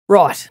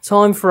Right,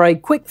 time for a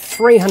quick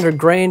 300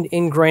 grand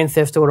in Grand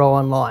Theft Auto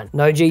Online.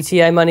 No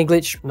GTA money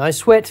glitch, no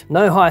sweat,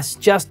 no heist,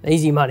 just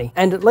easy money.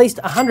 And at least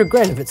 100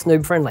 grand if it's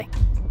noob friendly.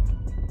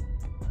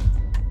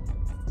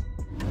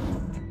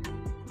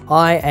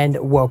 Hi and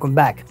welcome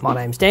back. My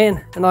name's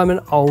Dan and I'm an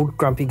old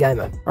grumpy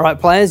gamer. All right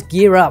players,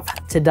 gear up.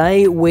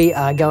 Today we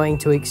are going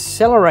to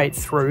accelerate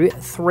through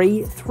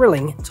 3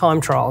 thrilling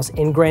time trials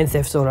in Grand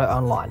Theft Auto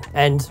Online.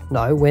 And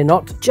no, we're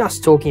not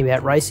just talking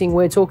about racing,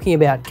 we're talking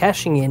about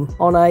cashing in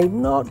on a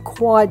not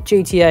quite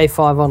GTA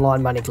 5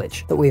 Online money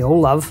glitch that we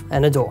all love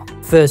and adore.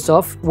 First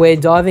off, we're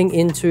diving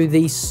into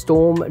the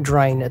Storm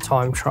Drain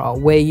time trial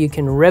where you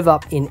can rev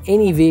up in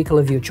any vehicle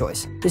of your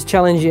choice. This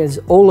challenge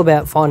is all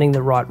about finding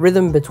the right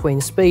rhythm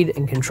between speed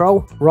and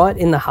control right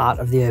in the heart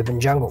of the urban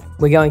jungle.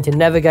 We're going to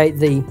navigate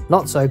the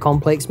not so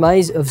complex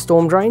maze of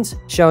storm drains,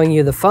 showing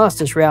you the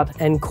fastest route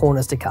and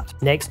corners to cut.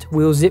 Next,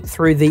 we'll zip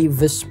through the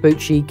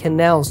Vespucci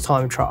Canals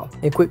time trial,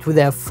 equipped with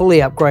our fully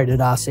upgraded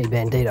RC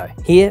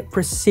Bandito. Here,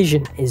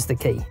 precision is the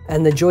key,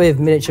 and the joy of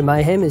miniature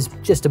mayhem is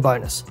just a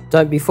bonus.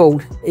 Don't be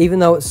fooled, even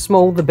though it's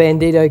small, the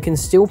Bandito can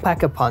still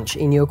pack a punch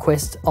in your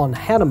quest on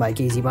how to make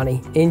easy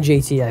money in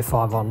GTA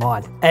 5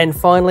 Online. And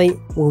finally,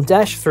 we'll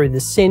dash through the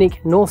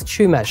scenic North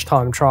Chumash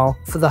time trial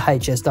for the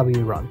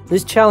HSW run.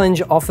 This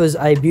challenge offers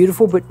a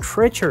beautiful but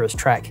treacherous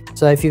track,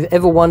 so if you've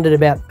ever wondered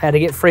about how to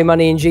get free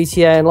money in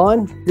GTA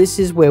Online, this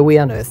is where we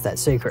unearth that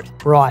secret.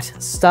 Right,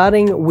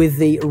 starting with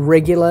the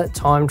regular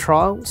time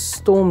trial,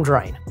 Storm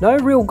Drain. No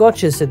real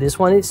gotchas to this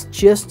one, it's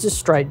just a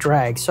straight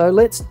drag, so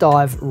let's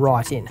dive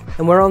right in.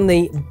 And we're on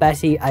the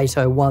Batty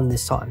 801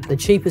 this time, the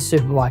cheapest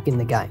superbike in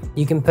the game.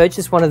 You can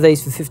purchase one of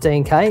these for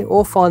 15k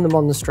or find them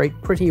on the street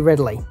pretty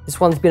readily. This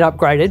one's been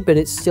upgraded, but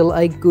it's still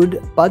a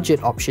good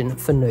budget option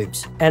for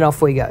noobs. And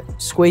off we go.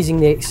 Squeezing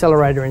the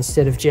accelerator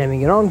instead of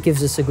jamming it on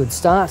gives us a good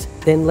start,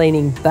 then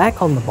leaning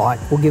back on the bike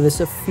will give us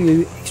a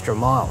few extra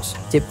miles.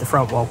 Dip the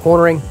front while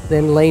cornering,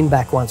 then lean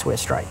back once we're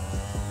straight.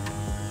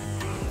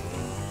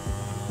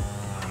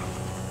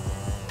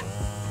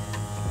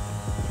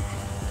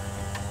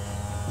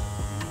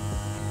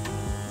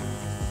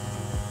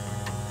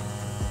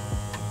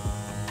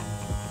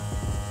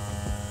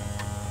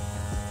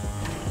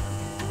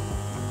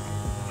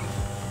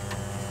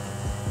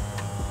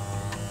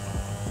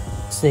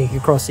 Sneak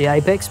across the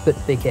apex, but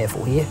be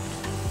careful here.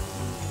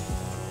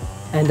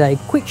 And a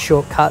quick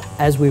shortcut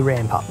as we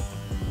ramp up.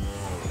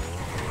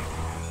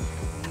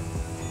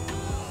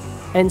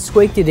 And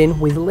squeaked it in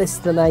with less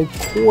than a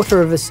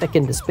quarter of a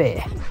second to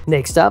spare.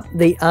 Next up,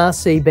 the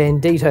RC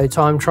Bandito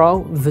time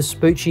trial,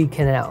 Vespucci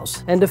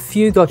Canals, and a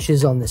few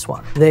gotchas on this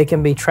one. There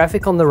can be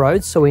traffic on the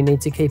road, so we need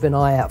to keep an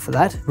eye out for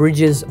that.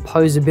 Bridges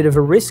pose a bit of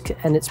a risk,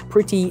 and it's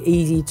pretty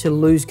easy to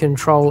lose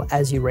control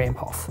as you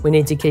ramp off. We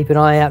need to keep an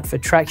eye out for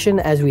traction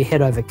as we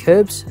head over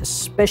curbs,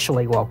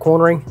 especially while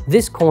cornering.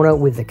 This corner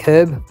with the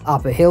curb,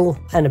 up a hill,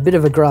 and a bit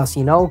of a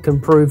grassy knoll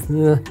can prove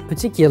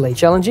particularly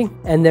challenging,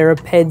 and there are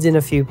peds in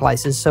a few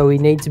places, so we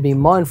need to be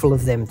mindful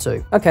of them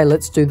too. Okay,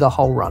 let's do the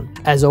whole run.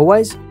 As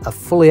always, a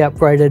fully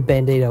upgraded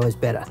Bandito is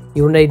better.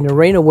 You'll need an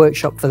arena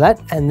workshop for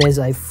that, and there's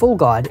a full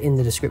guide in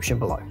the description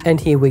below. And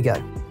here we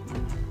go.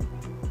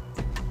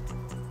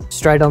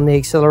 Straight on the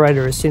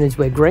accelerator as soon as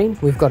we're green.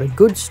 We've got a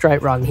good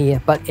straight run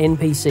here, but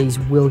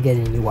NPCs will get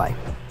in your way.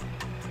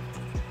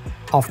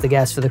 Off the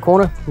gas for the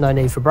corner, no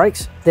need for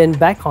brakes, then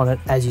back on it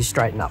as you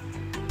straighten up.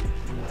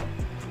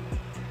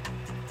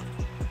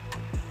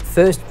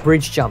 First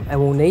bridge jump, and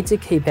we'll need to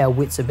keep our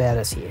wits about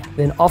us here.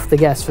 Then off the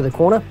gas for the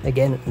corner,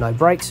 again no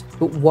brakes,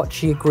 but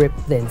watch your grip,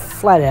 then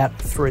flat out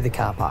through the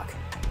car park.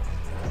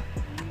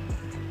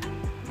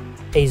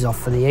 Ease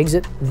off for the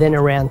exit, then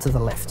around to the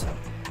left.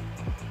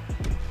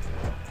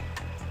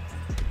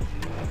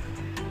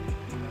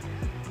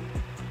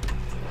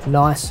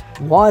 Nice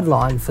wide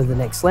line for the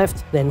next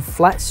left, then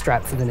flat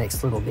strap for the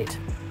next little bit.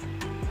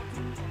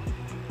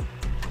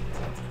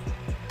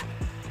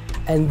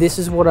 And this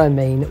is what I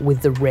mean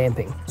with the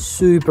ramping.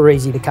 Super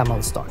easy to come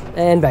unstuck.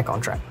 And back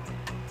on track.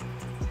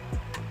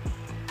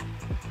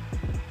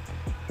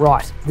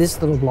 Right,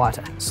 this little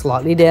blighter.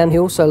 Slightly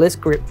downhill, so let's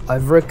grip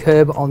over a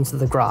curb onto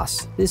the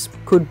grass. This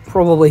could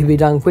probably be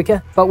done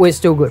quicker, but we're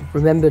still good.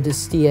 Remember to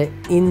steer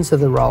into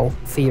the roll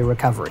for your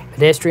recovery.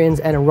 Pedestrians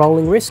and a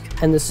rolling risk,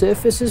 and the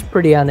surface is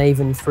pretty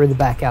uneven through the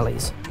back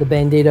alleys. The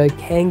Bandito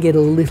can get a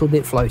little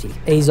bit floaty.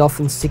 Ease off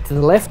and stick to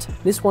the left.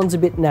 This one's a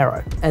bit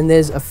narrow, and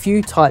there's a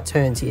few tight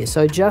turns here,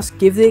 so just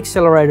give the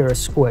accelerator a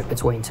squirt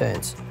between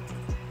turns.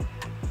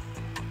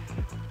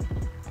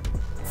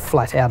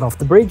 Flat out off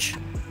the bridge.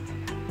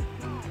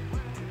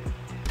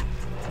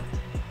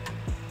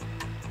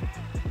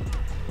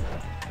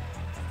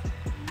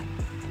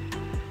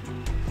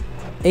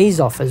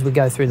 Ease off as we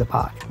go through the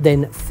park.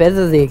 Then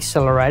feather the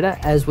accelerator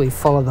as we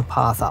follow the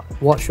path up.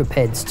 Watch for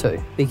peds too.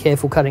 Be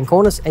careful cutting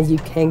corners and you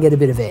can get a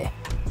bit of air.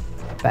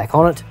 Back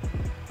on it.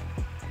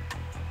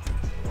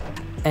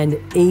 And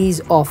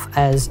ease off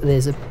as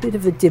there's a bit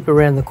of a dip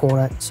around the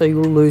corner, so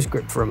you'll lose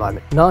grip for a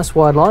moment. Nice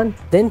wide line,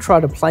 then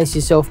try to place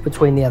yourself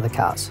between the other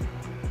cars.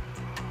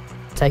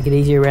 Take it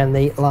easy around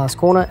the last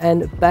corner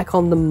and back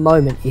on the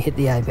moment you hit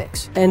the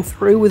apex, and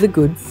through with a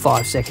good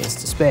 5 seconds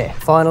to spare.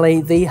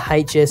 Finally, the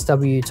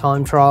HSW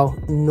time trial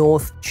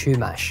North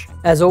Chumash.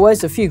 As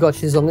always, a few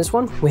gotchas on this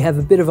one. We have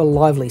a bit of a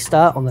lively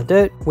start on the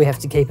dirt. We have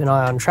to keep an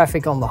eye on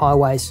traffic on the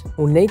highways.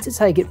 We'll need to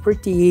take it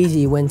pretty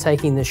easy when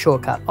taking the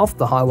shortcut off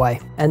the highway,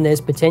 and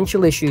there's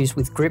potential issues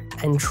with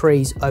grip and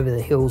trees over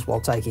the hills while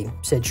taking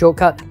said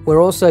shortcut.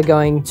 We're also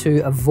going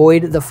to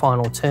avoid the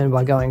final turn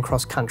by going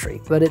cross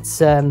country, but it's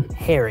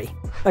hairy.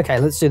 Okay,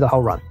 let's do the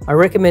whole run. I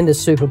recommend a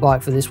super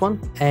bike for this one,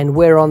 and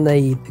we're on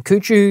the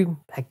Hakuchu.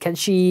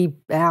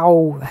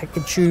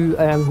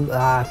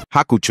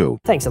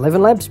 Thanks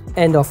 11 Labs,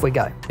 and off we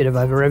go. Bit of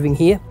over revving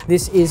here.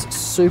 This is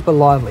super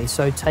lively,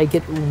 so take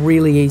it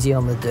really easy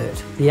on the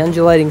dirt. The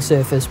undulating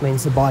surface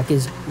means the bike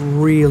is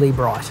really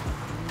bright.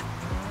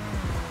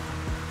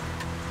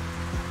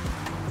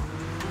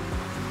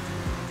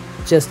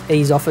 Just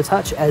ease off a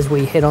touch as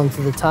we head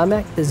onto the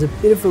tarmac. There's a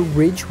bit of a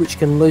ridge which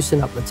can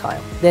loosen up the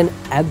tail. Then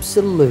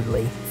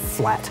absolutely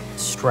flat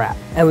strap.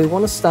 And we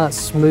want to start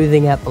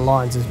smoothing out the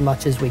lines as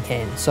much as we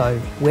can. So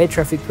where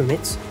traffic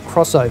permits,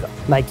 cross over.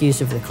 Make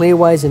use of the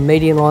clearways and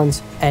median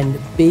lines and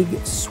big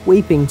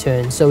sweeping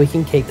turns so we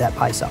can keep that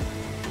pace up.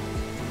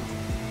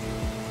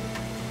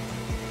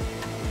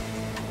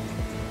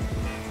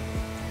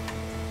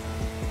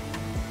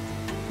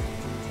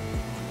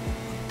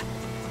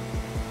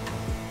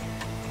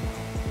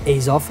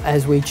 Ease off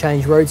as we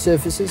change road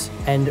surfaces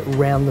and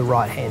round the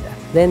right-hander.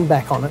 Then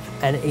back on it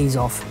and ease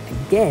off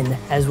again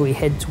as we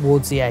head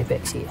towards the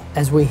apex here.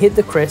 As we hit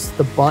the crest,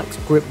 the bike's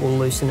grip will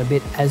loosen a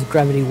bit as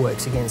gravity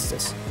works against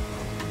us.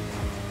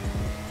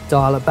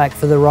 Dial it back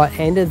for the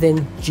right-hander,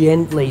 then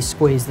gently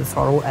squeeze the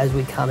throttle as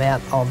we come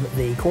out of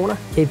the corner,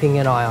 keeping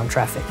an eye on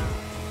traffic.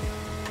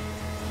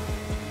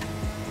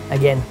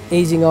 Again,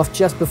 easing off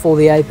just before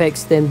the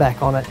apex, then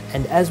back on it,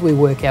 and as we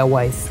work our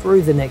way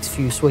through the next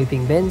few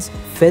sweeping bends,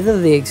 feather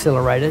the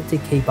accelerator to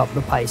keep up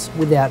the pace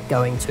without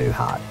going too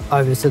hard.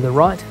 Over to the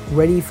right,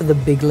 ready for the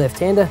big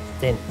left-hander,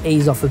 then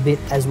ease off a bit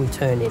as we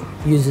turn in.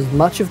 Use as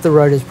much of the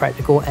road as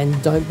practical and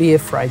don't be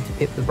afraid to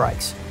pip the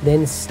brakes.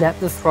 Then snap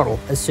the throttle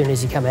as soon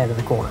as you come out of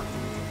the corner.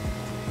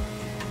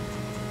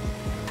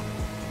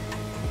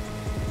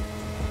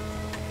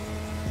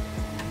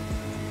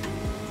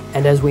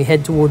 And as we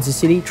head towards the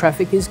city,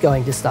 traffic is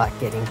going to start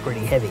getting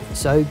pretty heavy.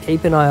 So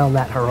keep an eye on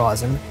that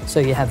horizon so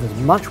you have as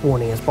much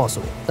warning as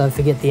possible. Don't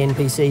forget the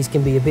NPCs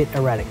can be a bit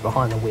erratic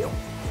behind the wheel.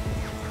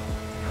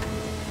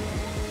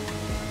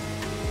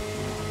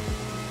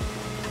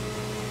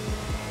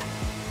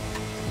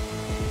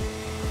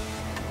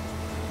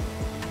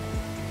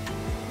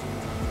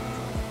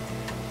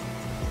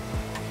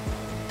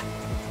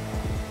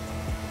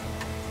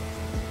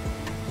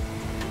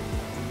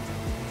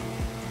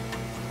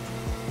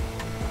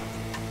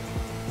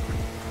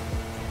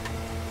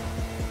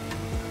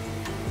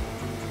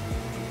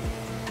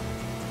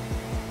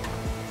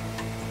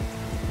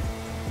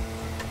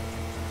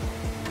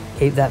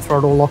 Keep that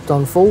throttle locked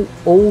on full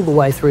all the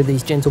way through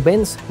these gentle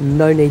bends.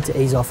 No need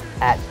to ease off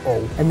at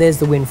all. And there's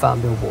the wind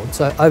farm billboard,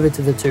 so over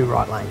to the two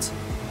right lanes.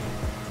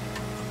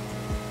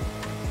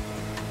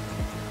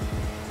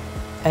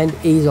 And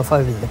ease off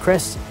over to the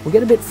crest. We'll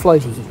get a bit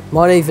floaty here.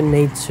 Might even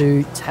need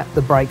to tap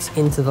the brakes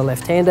into the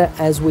left-hander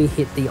as we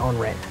hit the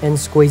on-ramp and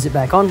squeeze it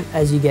back on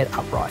as you get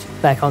upright.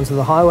 Back onto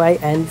the highway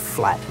and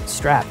flat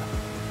strap.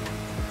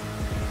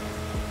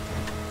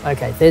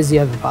 Okay, there's the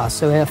overpass,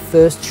 so our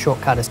first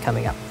shortcut is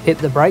coming up. Hit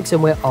the brakes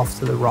and we're off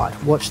to the right.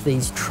 Watch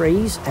these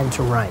trees and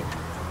terrain.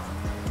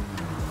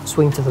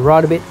 Swing to the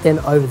right a bit, then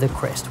over the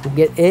crest. We'll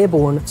get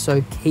airborne,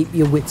 so keep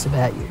your wits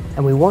about you.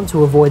 And we want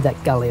to avoid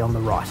that gully on the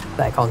right.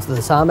 Back onto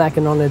the tarmac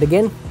and on it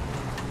again.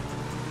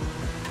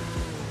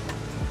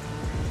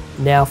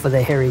 Now for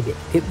the hairy bit.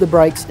 Hit the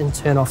brakes and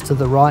turn off to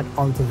the right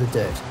onto the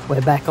dirt.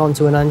 We're back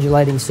onto an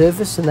undulating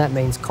surface and that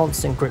means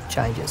constant grip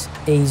changes.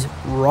 Ease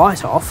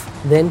right off,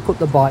 then put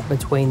the bike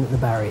between the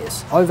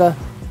barriers. Over.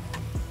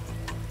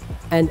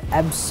 And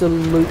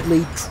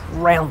absolutely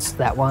trounced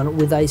that one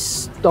with a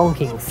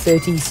stonking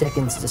 30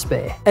 seconds to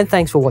spare. And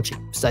thanks for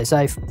watching. Stay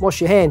safe, wash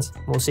your hands,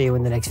 and we'll see you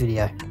in the next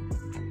video.